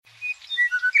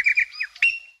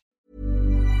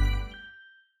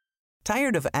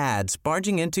Tired of ads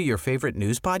barging into your favorite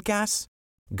news podcasts?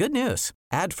 Good news.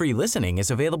 Ad-free listening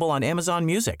is available on Amazon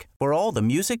Music for all the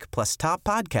music plus top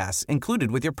podcasts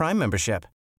included with your Prime membership.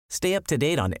 Stay up to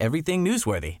date on everything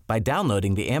newsworthy by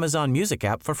downloading the Amazon Music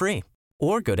app for free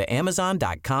or go to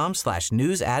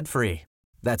amazon.com/news ad free.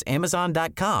 That's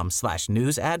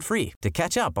amazon.com/news ad free to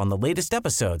catch up on the latest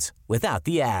episodes without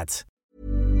the ads.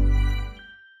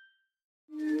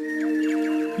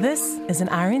 This is an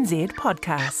RNZ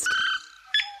podcast.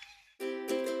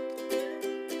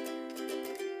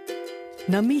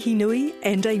 Ngā mihi nui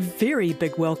and a very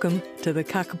big welcome to the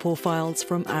Kākāpō Files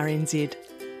from RNZ.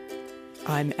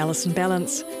 I'm Alison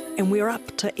Balance and we're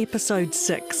up to episode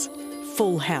 6,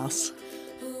 Full House.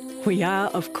 We are,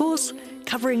 of course,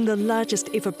 covering the largest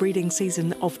ever breeding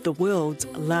season of the world's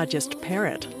largest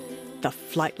parrot, the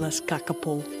flightless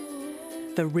Kākāpō.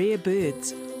 The rare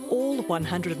birds, all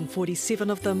 147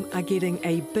 of them, are getting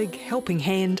a big helping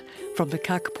hand from the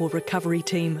Kākāpō recovery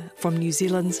team from New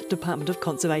Zealand's Department of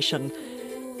Conservation.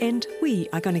 And we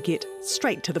are going to get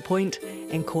straight to the point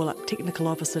and call up Technical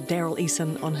Officer Daryl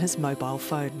Eason on his mobile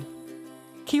phone.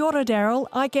 Kia ora, Daryl.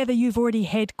 I gather you've already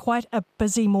had quite a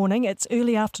busy morning. It's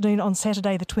early afternoon on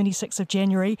Saturday, the 26th of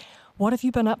January. What have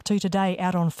you been up to today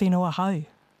out on Whenua Hau?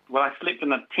 Well, I slept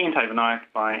in a tent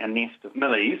overnight by a nest of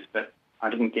millies, but I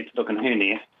didn't get to look in her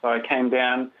nest. So I came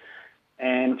down,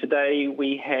 and today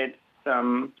we had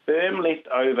some sperm left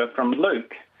over from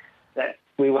Luke that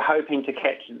we were hoping to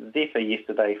catch Zephyr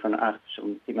yesterday for an artificial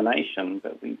insemination,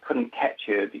 but we couldn't catch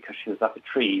her because she was up a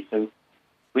tree. So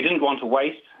we didn't want to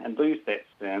waste and lose that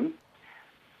sperm.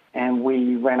 And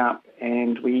we ran up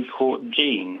and we caught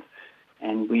Jean.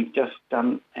 And we've just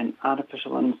done an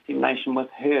artificial insemination with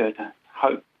her to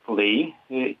hopefully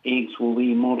her eggs will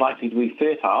be more likely to be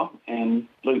fertile. And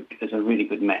Luke is a really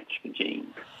good match for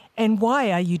Jean. And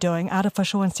why are you doing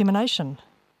artificial insemination?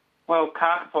 Well,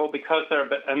 Kākāpō, because they're a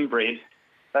bit inbred,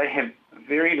 they have a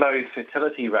very low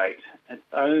fertility rate. It's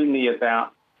only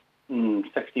about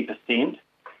 60%.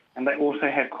 And they also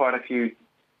have quite a few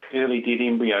early dead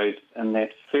embryos in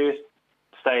that first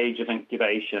stage of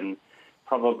incubation,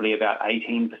 probably about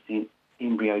 18%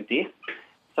 embryo death.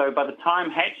 So by the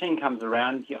time hatching comes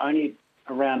around, you're only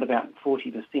around about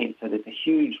 40%. So there's a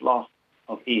huge loss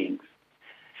of eggs.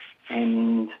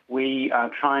 And we are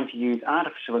trying to use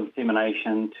artificial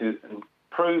insemination to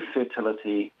improve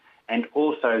fertility and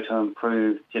also to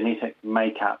improve genetic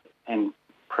makeup and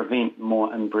prevent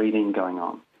more inbreeding going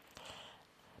on.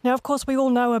 Now, of course, we all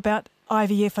know about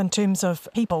IVF in terms of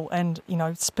people and,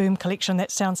 sperm collection. That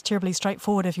sounds terribly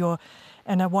straightforward if you're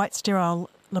in a white sterile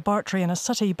laboratory in a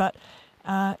city, but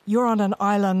you're on an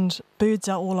island, birds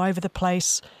are all over the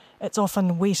place, it's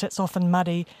often wet, it's often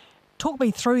muddy. Talk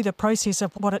me through the process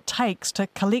of what it takes to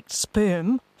collect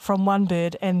sperm from one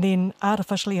bird and then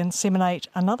artificially inseminate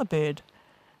another bird.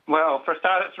 Well, for a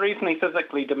start, it's reasonably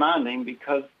physically demanding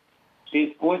because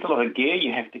there's always a lot of gear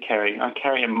you have to carry. I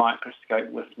carry a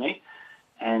microscope with me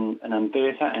and an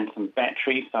inverter and some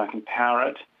batteries so I can power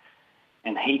it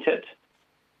and heat it.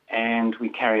 And we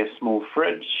carry a small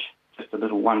fridge, just a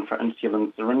little one for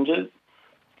insulin syringes,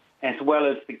 as well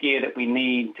as the gear that we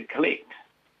need to collect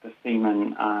the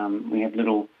semen. We have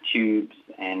little tubes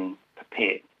and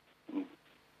pipettes and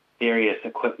various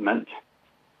equipment,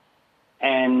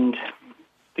 and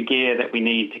the gear that we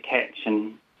need to catch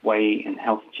and weigh and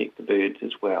health check the birds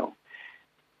as well.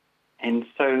 And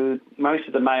so most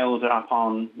of the males are up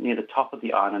on near the top of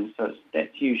the island, so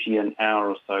that's usually an hour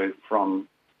or so from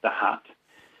the hut,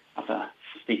 up a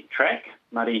steep track,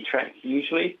 muddy track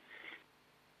usually.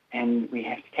 And we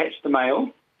have to catch the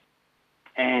male,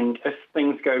 and if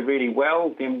things go really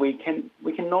well, then we can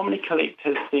normally collect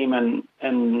his semen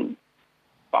in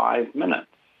 5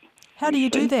 minutes. How do you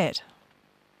do that?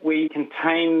 We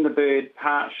contain the bird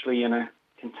partially in a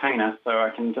container, so I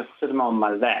can just sit him on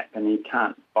my lap and he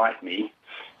can't bite me.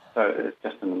 So it's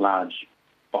just in a large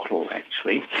bottle,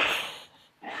 actually.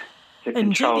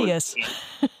 Ingenious.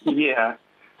 Yeah.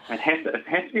 It has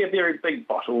to be a very big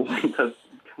bottle because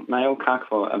male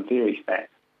Kākāpō are very fat.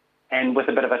 And with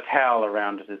a bit of a towel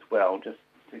around it as well, just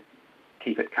to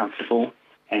keep it comfortable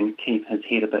and keep his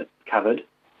head a bit covered.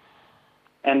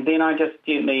 And then I just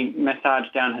gently massage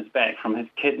down his back from his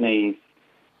kidneys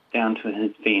down to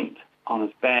his vent on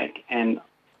his back and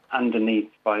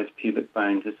underneath by his pubic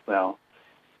bones as well.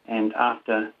 And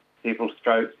after several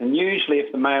strokes, and usually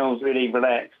if the male's really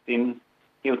relaxed, then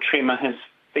he'll tremor his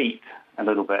feet a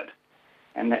little bit,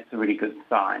 and that's a really good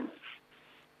sign.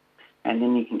 And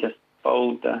then you can just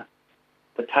fold the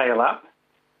tail up,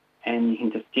 and you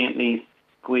can just gently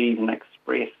squeeze and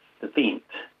express the vent.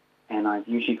 And I've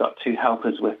usually got 2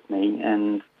 helpers with me,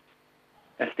 and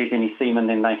if there's any semen,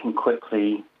 then they can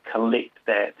quickly collect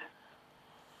that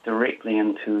directly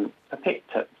into pipette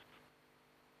tips.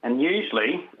 And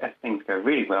usually, if things go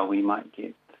really well, we might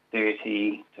get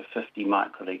 30 to 50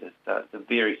 microlitres. So it's a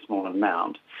very small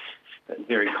amount, but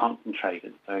very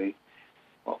concentrated. So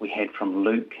what we had from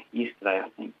Luke yesterday, I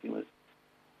think there was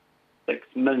 6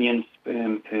 million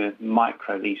sperm per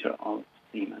microlitre of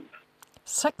semen.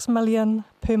 6 million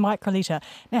per microlitre.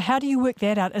 Now, how do you work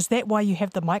that out? Is that why you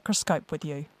have the microscope with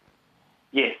you?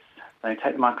 Yes. So you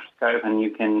take the microscope and you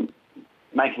can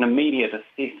make an immediate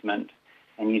assessment,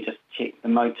 and you just check the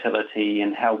motility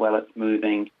and how well it's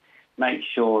moving, make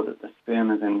sure that the sperm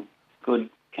is in good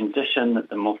condition, that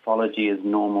the morphology is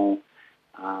normal,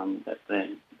 that they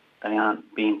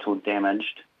aren't bent or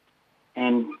damaged.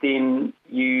 And then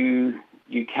you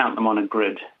count them on a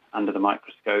grid under the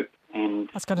microscope. And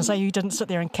I was going to say, you didn't sit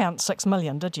there and count 6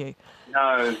 million, did you?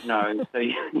 No. So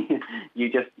you're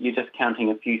just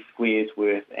counting a few squares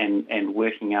worth and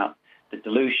working out the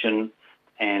dilution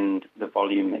and the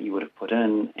volume that you would have put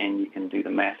in, and you can do the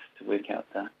maths to work out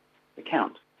the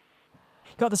count.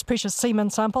 You've got this precious semen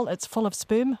sample. It's full of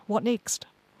sperm. What next?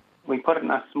 We put it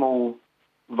in a small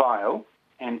vial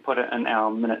and put it in our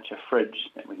miniature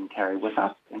fridge that we can carry with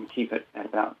us and keep it at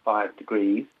about 5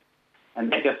 degrees.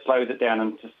 And that just slows it down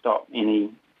and to stop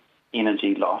any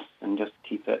energy loss and just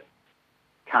keep it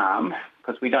calm,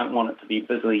 because we don't want it to be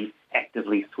busily,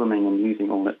 actively swimming and using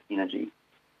all its energy.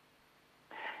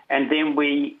 And then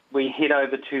we head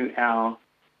over to our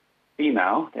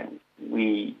female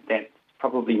that's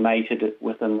probably mated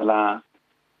within the last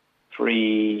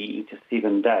 3 to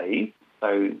 7 days.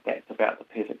 So that's about the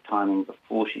perfect timing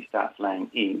before she starts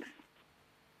laying eggs.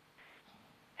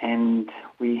 And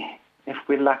if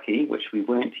we're lucky, which we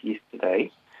weren't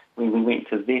yesterday, when we went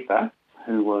to Zephyr,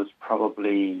 who was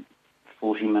probably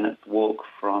 40 minutes walk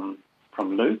from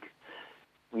Luke,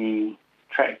 we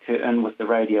tracked her in with the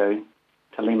radio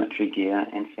telemetry gear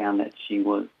and found that she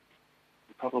was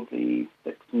probably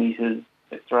 6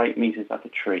 or 8 metres up a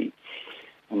tree.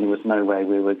 And there was no way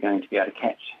we were going to be able to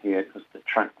catch her because the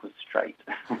trunk was straight.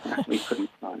 We couldn't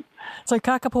climb. So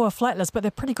Kākāpō are flightless, but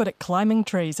they're pretty good at climbing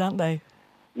trees, aren't they?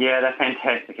 Yeah, they're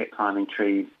fantastic at climbing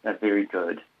trees. They're very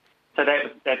good. So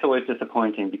that's always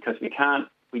disappointing, because we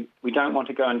don't want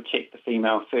to go and check the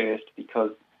female first,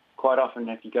 because quite often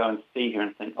if you go and see her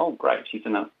and think, oh great, she's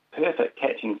in a perfect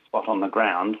catching spot on the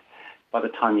ground, by the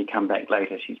time you come back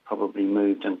later she's probably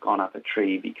moved and gone up a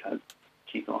tree because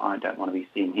she thought, I don't want to be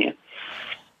seen here.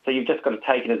 So you've just got to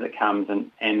take it as it comes,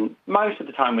 and most of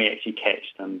the time we actually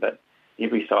catch them, but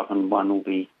every so often one will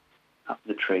be up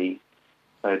the tree.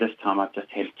 So this time I've just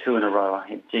had 2 in a row. I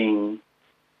had Jean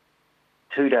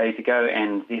 2 days ago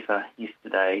and Zephyr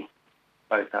yesterday,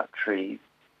 both up trees.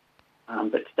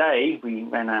 But today we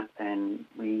ran up and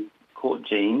we caught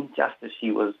Jean just as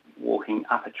she was walking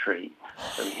up a tree.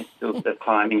 So we had to do a bit of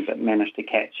climbing but managed to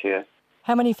catch her.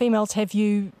 How many females have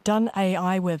you done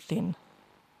AI with then?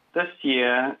 This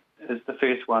year is the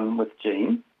first one with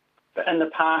Jean. But in the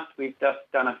past we've just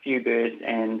done a few birds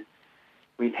and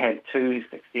we've had 2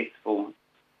 successful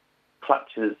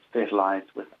clutches fertilised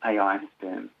with AI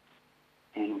sperm.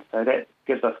 And so that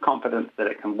gives us confidence that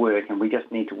it can work, and we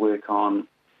just need to work on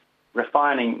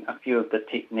refining a few of the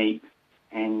techniques,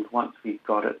 and once we've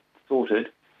got it sorted,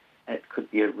 it could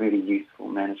be a really useful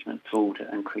management tool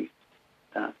to increase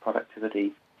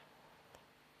productivity.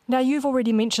 Now, you've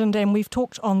already mentioned, and we've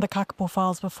talked on the Kākāpō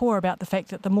Files before, about the fact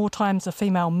that the more times a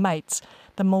female mates,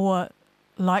 the more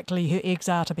likely her eggs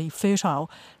are to be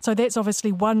fertile. So that's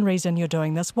obviously one reason you're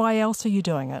doing this. Why else are you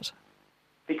doing it?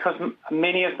 Because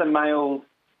many of the males,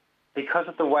 because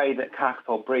of the way that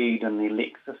Kākāpō breed in the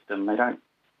lek system, they don't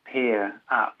pair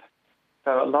up.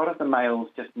 So a lot of the males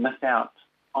just miss out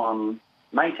on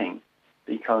mating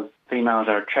because females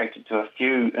are attracted to a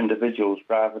few individuals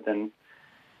rather than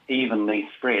evenly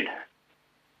spread.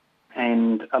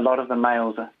 And a lot of the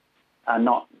males are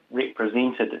not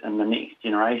represented in the next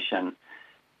generation.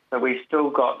 So we've still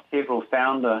got several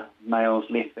founder males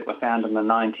left that were found in the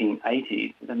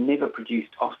 1980s that have never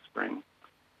produced offspring.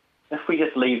 If we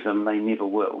just leave them, they never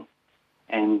will.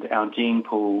 And our gene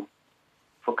pool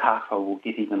for Kākāpō will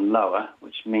get even lower,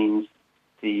 which means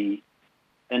the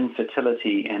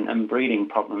infertility and inbreeding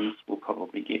problems will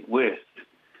probably get worse.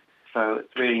 So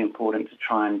it's really important to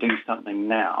try and do something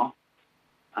now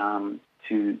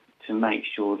to make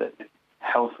sure that the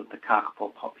health of the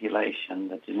Kākāpō population,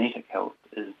 the genetic health,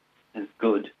 is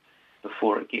good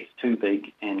before it gets too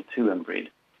big and too inbred.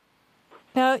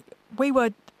 Now, we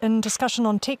were in discussion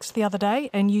on text the other day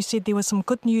and you said there was some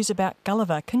good news about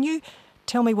Gulliver. Can you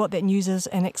tell me what that news is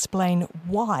and explain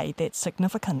why that's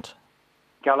significant?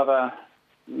 Gulliver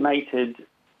mated,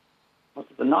 was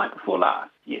it the night before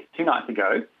last? Yes, 2 nights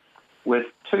ago, with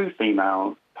 2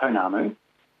 female pounamu,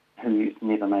 who's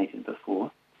never mated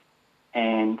before,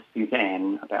 and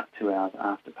Suzanne about 2 hours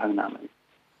after pounamu.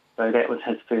 So that was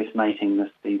his first mating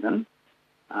this season.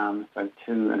 So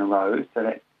 2 in a row, so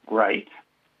that's great.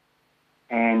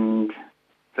 And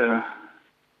the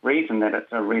reason that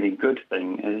it's a really good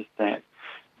thing is that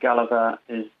Gulliver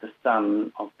is the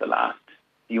son of the last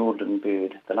Fiordland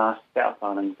bird, the last South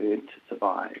Island bird to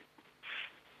survive.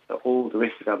 So all the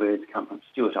rest of our birds come from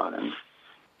Stewart Island.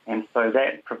 And so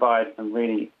that provides some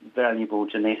really valuable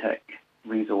genetic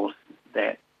resource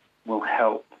that will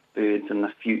help birds in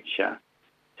the future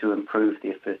to improve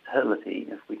their fertility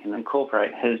if we can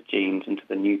incorporate his genes into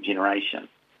the new generation.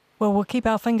 Well, we'll keep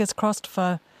our fingers crossed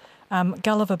for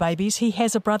Gulliver babies. He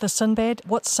has a brother, Sinbad.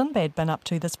 What's Sinbad been up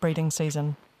to this breeding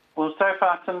season? Well, so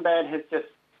far Sinbad has just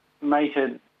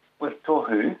mated with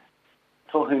Tohu.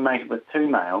 Tohu mated with 2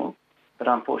 males, but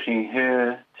unfortunately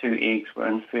her 2 eggs were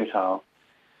infertile.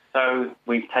 So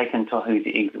we've taken Tohu's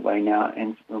eggs away now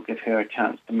and we'll give her a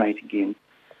chance to mate again.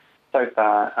 So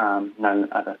far, no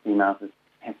other females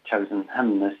have chosen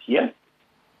him this year,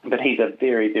 but he's a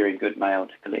very, very good male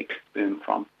to collect sperm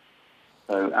from.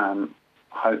 So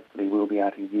hopefully we'll be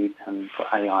able to use him for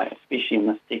AI, especially in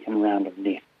the second round of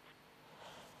nests.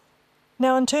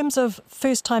 Now, in terms of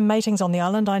first-time matings on the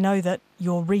island, I know that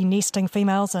you're re-nesting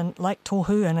females and like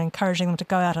Tohu and encouraging them to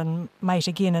go out and mate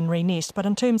again and re-nest. But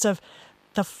in terms of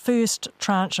the first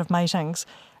tranche of matings,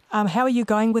 how are you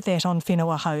going with that on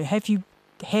Whenua Hou? Have you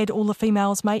had all the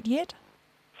females mate yet?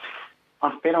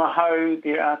 On Whenua Hou,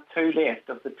 there are 2 left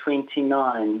of the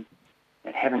 29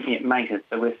 that haven't yet mated.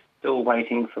 So we're still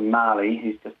waiting for Marley,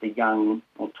 who's just a young,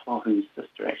 or Tohu's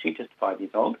sister, actually, just 5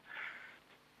 years old.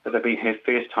 So that'll be her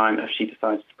first time if she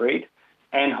decides to breed.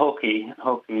 And Hoki.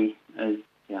 Hoki is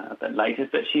a bit later,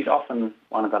 but she's often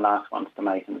one of the last ones to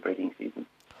mate in the breeding season.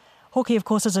 Hoki, of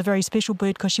course, is a very special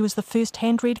bird because she was the first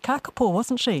hand-reared Kākāpō,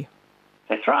 wasn't she?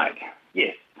 That's right,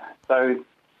 yes. So,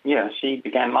 she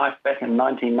began life back in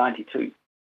 1992.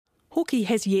 Hoki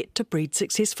has yet to breed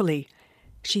successfully.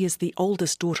 She is the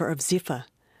oldest daughter of Zephyr,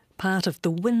 part of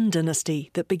the Wind dynasty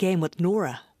that began with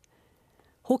Nora.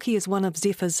 Hoki is one of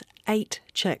Zephyr's 8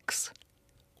 chicks,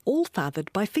 all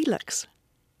fathered by Felix.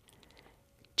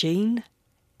 Jean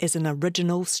is an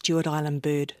original Stewart Island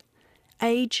bird,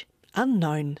 age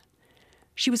unknown.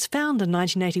 She was found in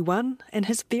 1981 and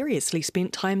has variously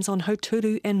spent times on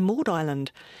Hauturu and Maud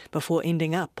Island before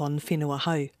ending up on Whenua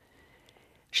Hou.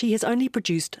 She has only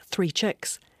produced 3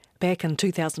 chicks back in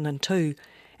 2002,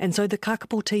 and so the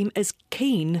Kākāpō team is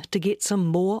keen to get some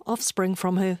more offspring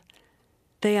from her.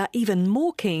 They are even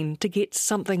more keen to get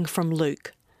something from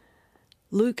Luke.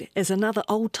 Luke is another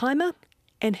old-timer,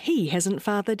 and he hasn't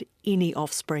fathered any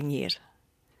offspring yet.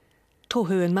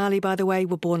 Tohu and Marley, by the way,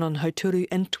 were born on Hauturu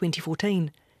in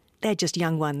 2014. They're just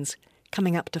young ones,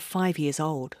 coming up to 5 years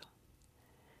old.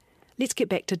 Let's get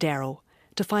back to Daryl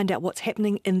to find out what's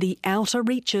happening in the outer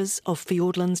reaches of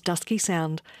Fiordland's dusky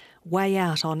sound, way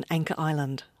out on Anchor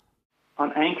Island.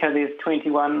 On Anchor, there's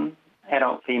 21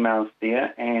 adult females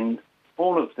there, and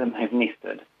all of them have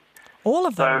nested. All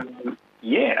of them? So,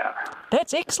 yeah.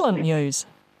 That's excellent news.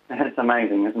 It's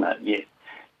amazing, isn't it? Yes.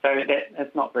 So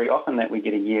it's not very often that we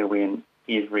get a year when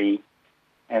every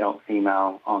adult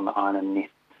female on the island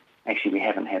nests. Actually, we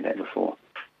haven't had that before.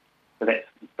 So that's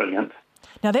brilliant.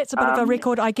 Now, that's a bit of a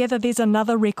record. I gather there's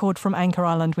another record from Anchor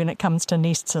Island when it comes to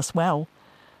nests as well.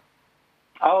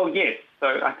 Oh, yes. So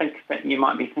I think that you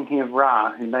might be thinking of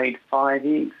Ra, who laid 5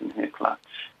 eggs in her clutch.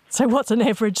 So what's an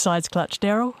average size clutch,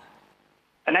 Daryl?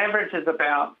 An average is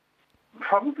about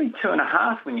probably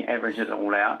 2.5 when you average it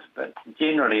all out, but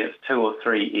generally it's 2 or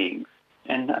 3 eggs.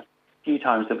 And a few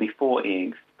times there'll be 4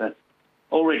 eggs, but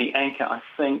already Anchor, I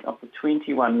think, of the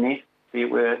 21 nests, there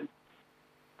were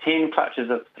 10 clutches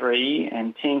of 3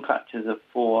 and 10 clutches of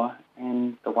 4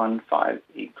 and the 1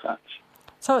 5-egg clutch.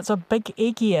 So it's a big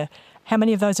egg year. How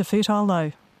many of those are fertile,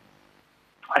 though?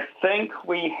 I think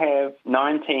we have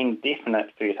 19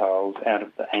 definite fertiles out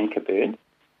of the Anchor bird,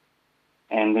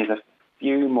 and there's a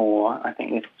few more. I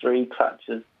think there's 3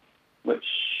 clutches, which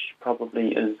probably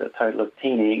is a total of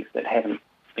 10 eggs that haven't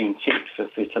been checked for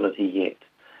fertility yet.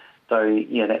 So,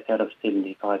 yeah, that's out of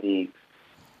 75 eggs.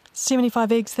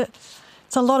 75 eggs?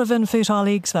 That's a lot of infertile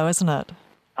eggs, though, isn't it?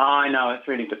 I know, it's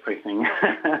really depressing.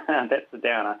 That's the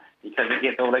downer, because it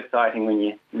gets all exciting when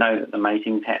you know that the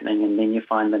mating's happening and then you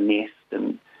find the nest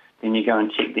and then you go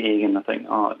and check the egg and I think,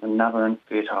 oh, it's another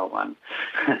infertile one.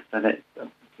 So that's a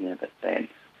bit sad.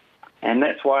 And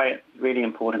that's why it's really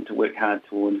important to work hard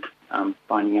towards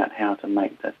finding out how to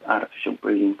make this artificial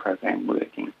breeding program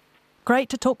working. Great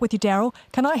to talk with you, Daryl.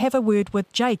 Can I have a word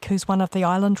with Jake, who's one of the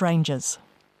island rangers?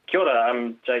 Kia ora,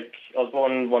 I'm Jake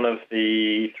Osborne, one of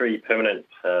the 3 permanent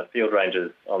field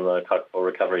rangers on the Kākāpō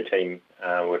recovery team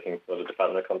working for the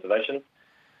Department of Conservation.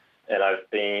 And I've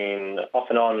been off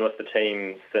and on with the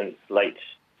team since late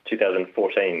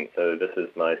 2014, so this is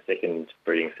my second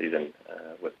breeding season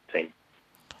with the team.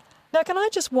 Now, can I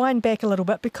just wind back a little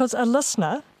bit, because a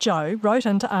listener, Joe, wrote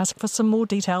in to ask for some more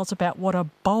details about what a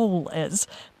bowl is,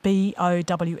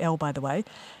 B-O-W-L, by the way,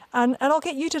 and I'll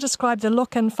get you to describe the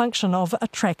look and function of a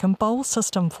track and bowl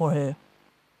system for her.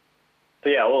 So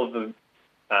yeah, all of the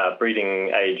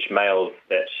breeding age males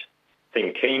that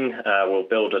seem keen will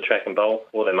build a track and bowl,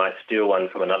 or they might steal one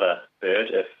from another bird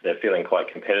if they're feeling quite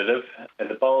competitive. And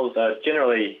the bowls are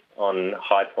generally on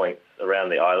high points around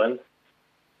the island.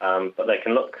 But they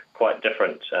can look quite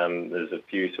different. There's a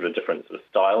few sort of different sort of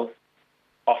styles.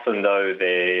 Often, though,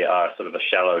 they are sort of a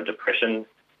shallow depression,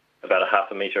 about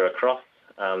 0.5 metre across,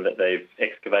 that they've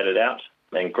excavated out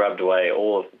and grubbed away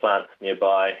all of the plants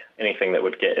nearby, anything that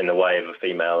would get in the way of a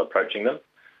female approaching them.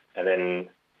 And then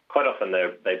quite often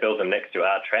they build them next to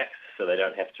our tracks, so they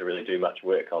don't have to really do much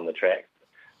work on the tracks.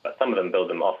 But some of them build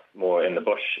them off more in the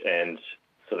bush, and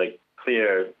so they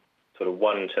clear sort of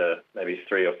 1 to maybe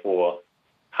 3 or 4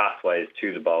 pathways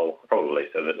to the bowl, probably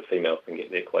so that the females can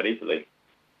get there quite easily.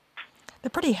 They're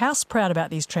pretty house proud about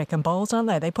these track and bowls, aren't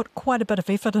they? They put quite a bit of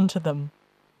effort into them.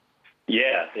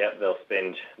 Yeah, they'll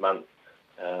spend months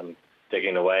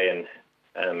digging away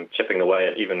and chipping away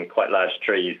at even quite large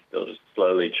trees. They'll just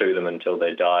slowly chew them until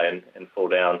they die and fall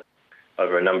down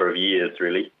over a number of years,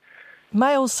 really.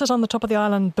 Males sit on the top of the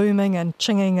island booming and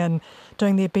chinging and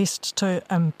doing their best to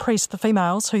impress the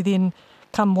females, who then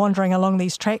come wandering along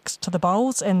these tracks to the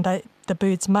bowls, and the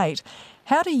birds mate.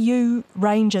 How do you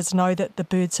rangers know that the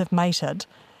birds have mated,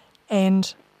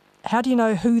 and how do you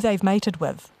know who they've mated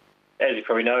with? As you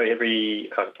probably know,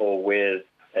 every Kākāpō wears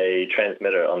a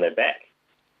transmitter on their back,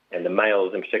 and the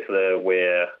males in particular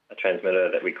wear a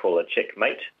transmitter that we call a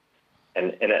checkmate,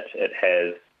 and in it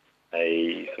has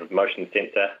a sort of motion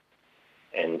sensor,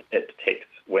 and it detects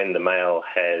when the male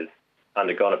has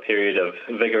undergone a period of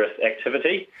vigorous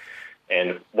activity.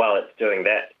 And while it's doing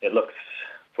that, it looks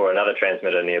for another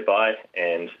transmitter nearby,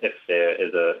 and if there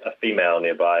is a female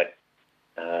nearby,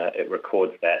 it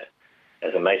records that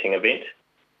as a mating event.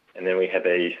 And then we have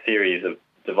a series of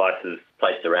devices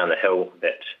placed around the hill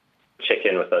that check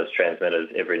in with those transmitters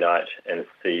every night and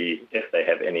see if they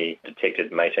have any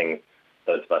detected mating.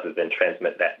 Those devices then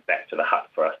transmit that back to the hut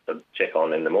for us to check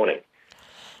on in the morning.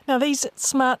 Now, these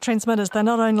smart transmitters, they're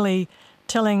not only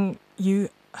telling you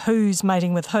who's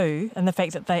mating with who and the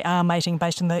fact that they are mating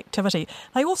based on the activity,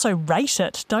 they also rate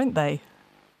it, don't they?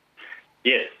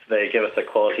 Yes, they give us a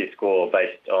quality score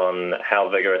based on how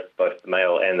vigorous both the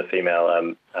male and the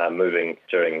female are moving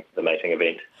during the mating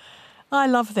event. I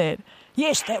love that.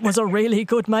 Yes, that was a really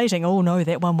good mating. Oh no,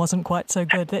 that one wasn't quite so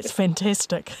good. That's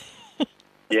fantastic.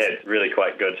 Yeah, it's really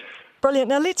quite good. Brilliant.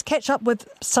 Now let's catch up with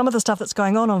some of the stuff that's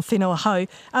going on Whenua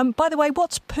Hou. By the way,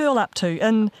 what's Pearl up to?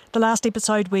 In the last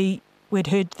episode we'd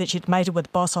heard that she'd mated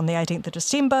with Boss on the 18th of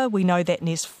December. We know that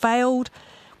nest failed,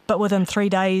 but within 3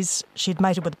 days she'd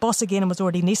mated with Boss again and was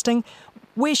already nesting.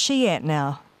 Where's she at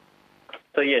now?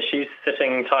 So yeah, she's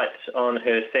sitting tight on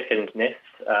her second nest,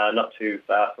 not too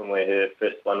far from where her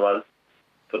first one was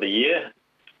for the year.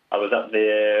 I was up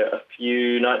there a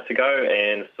few nights ago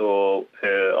and saw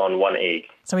her on 1 egg.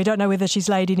 So we don't know whether she's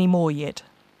laid any more yet?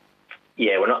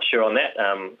 Yeah, we're not sure on that.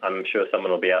 I'm sure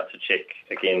someone will be out to check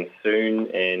again soon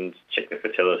and check the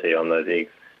fertility on those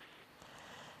eggs.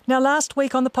 Now, last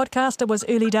week on the podcast, it was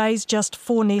early days, just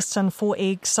 4 nests and 4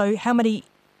 eggs. So how many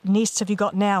nests have you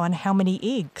got now and how many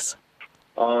eggs?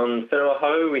 On Whenua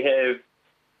Hou, we have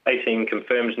 18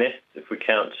 confirmed nests if we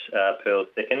count Pearl's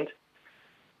second,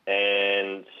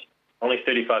 and only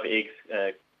 35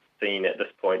 eggs seen at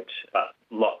this point, but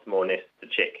lots more nests to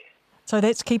check. So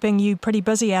that's keeping you pretty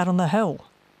busy out on the hill?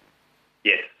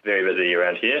 Yes, very busy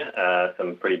around here.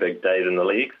 Some pretty big days in the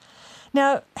leagues.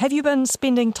 Now, have you been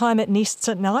spending time at nests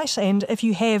at night? And if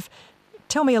you have,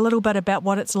 tell me a little bit about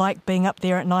what it's like being up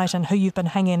there at night and who you've been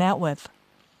hanging out with.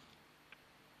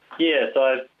 Yeah, so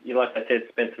I've, like I said,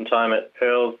 spent some time at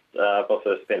Pearl's. I've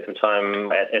also spent some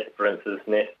time at Esperance's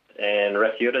nest and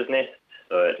Rakiura's nest.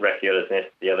 So at Rakiura's nest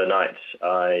the other night,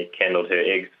 I candled her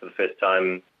eggs for the first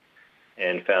time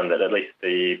and found that at least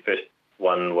the first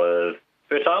one was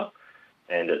fertile,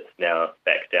 and it's now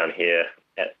back down here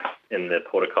in the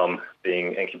porticom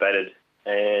being incubated.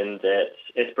 And at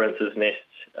Esperance's nest,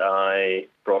 I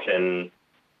brought in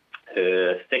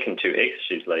her second 2 eggs.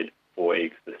 She's laid 4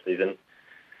 eggs this season,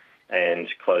 and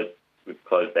closed we've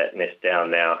closed that nest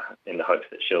down now in the hopes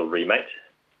that she'll remate.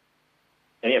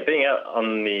 And yeah, being out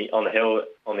on the hill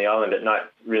on the island at night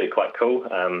is really quite cool.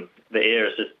 The air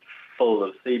is just full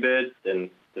of seabirds, and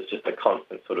there's just a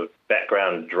constant sort of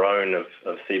background drone of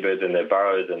seabirds in their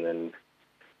burrows, and then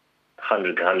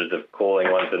hundreds and hundreds of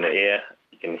calling ones in the air.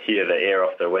 You can hear the air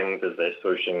off their wings as they're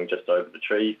swooshing just over the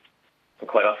trees. And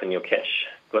quite often you'll catch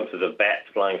glimpses of bats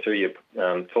flying through your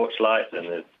torchlight, and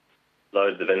there's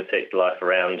loads of insect life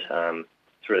around.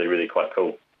 It's really, really quite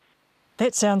cool.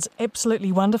 That sounds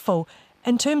absolutely wonderful.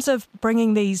 In terms of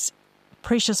bringing these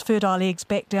precious fertile eggs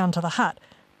back down to the hut,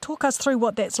 talk us through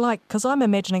what that's like, because I'm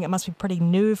imagining it must be pretty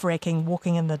nerve-wracking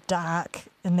walking in the dark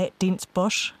in that dense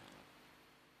bush.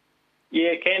 Yeah,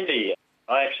 it can be.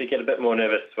 I actually get a bit more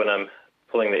nervous when I'm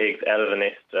pulling the eggs out of the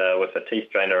nest with a tea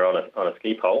strainer on a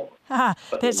ski pole.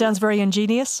 That sounds very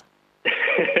ingenious.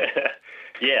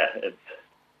 Yeah, it's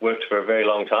worked for a very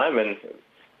long time, and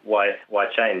why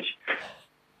change?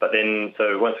 But then,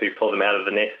 so once we pull them out of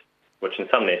the nest, which in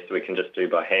some nests we can just do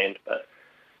by hand, but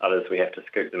others we have to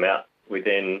scoop them out, we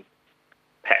then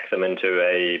pack them into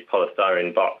a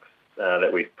polystyrene box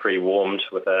that we've pre-warmed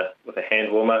with a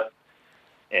hand warmer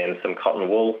and some cotton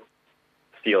wool,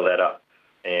 seal that up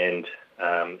and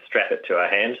strap it to our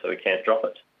hand so we can't drop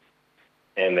it,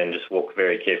 and then just walk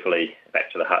very carefully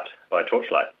back to the hut by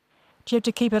torchlight. Do you have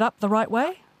to keep it up the right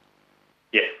way?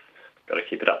 Yes, got to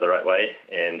keep it up the right way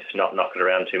and not knock it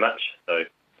around too much. So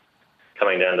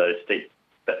coming down those steep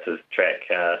bits of track,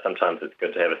 sometimes it's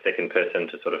good to have a second person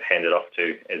to sort of hand it off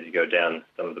to as you go down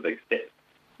some of the big steps.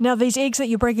 Now, these eggs that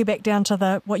you're bringing back down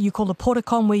to what you call the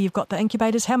porticon, where you've got the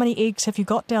incubators, how many eggs have you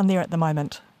got down there at the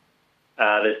moment?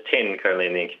 There's 10 currently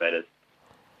in the incubators.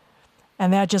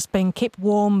 And they're just being kept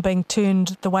warm, being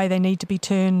turned the way they need to be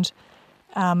turned.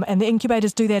 And the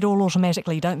incubators do that all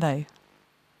automatically, don't they?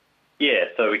 Yeah,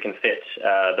 so we can set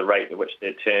the rate at which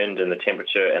they're turned and the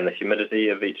temperature and the humidity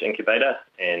of each incubator,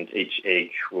 and each egg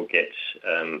will get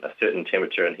a certain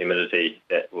temperature and humidity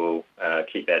that will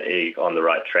keep that egg on the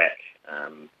right track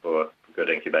for good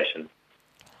incubation.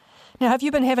 Now, have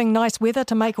you been having nice weather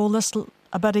to make all this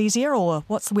a bit easier, or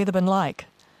what's the weather been like?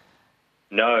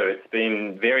 No, it's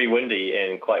been very windy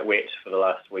and quite wet for the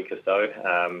last week or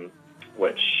so,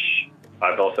 which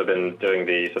I've also been doing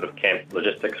the sort of camp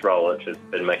logistics role, which has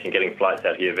been making getting flights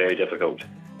out here very difficult.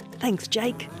 Thanks,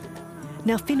 Jake.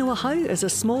 Now, Whenua is a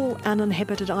small,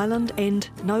 uninhabited island, and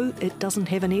no, it doesn't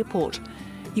have an airport.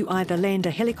 You either land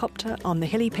a helicopter on the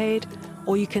helipad,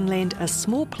 or you can land a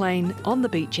small plane on the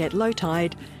beach at low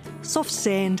tide, soft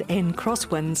sand and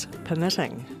crosswinds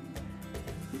permitting.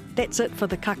 That's it for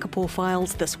the Kākāpō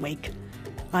Files this week.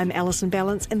 I'm Alison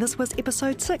Ballance, and this was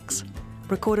episode 6,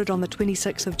 recorded on the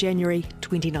 26th of January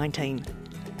 2019.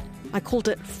 I called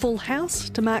it Full House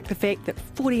to mark the fact that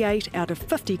 48 out of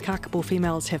 50 Kākāpō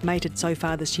females have mated so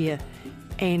far this year,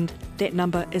 and that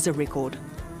number is a record.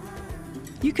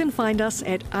 You can find us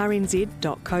at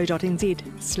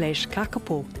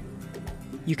rnz.co.nz/Kākāpō.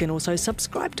 You can also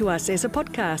subscribe to us as a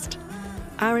podcast.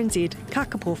 RNZ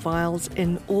Kākāpō Files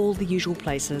in all the usual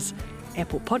places: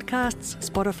 Apple Podcasts,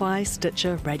 Spotify,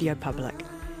 Stitcher, Radio Public.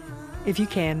 If you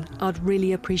can, I'd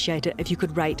really appreciate it if you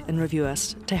could rate and review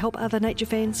us to help other nature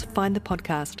fans find the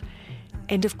podcast.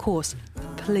 And of course,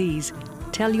 please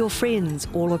tell your friends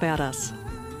all about us.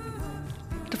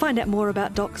 To find out more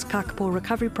about Doc's Kākāpō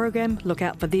Recovery Program, look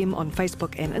out for them on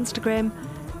Facebook and Instagram.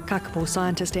 Kākāpō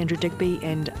scientist Andrew Digby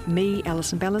and me,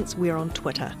 Alison Ballance, we're on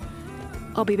Twitter.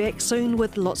 I'll be back soon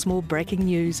with lots more breaking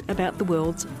news about the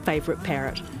world's favourite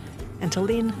parrot. Until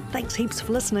then, thanks heaps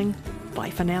for listening.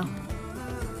 Bye for now.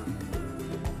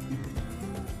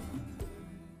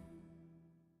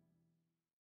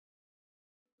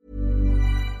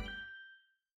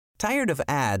 Tired of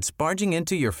ads barging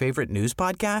into your favorite news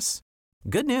podcasts?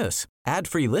 Good news.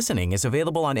 Ad-free listening is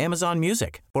available on Amazon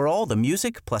Music for all the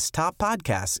music plus top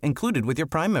podcasts included with your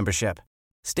Prime membership.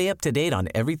 Stay up to date on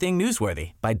everything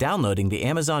newsworthy by downloading the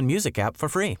Amazon Music app for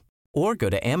free or go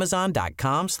to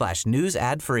amazon.com/news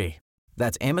ad free.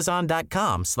 That's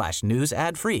amazon.com/news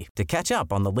ad free to catch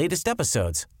up on the latest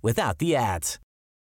episodes without the ads.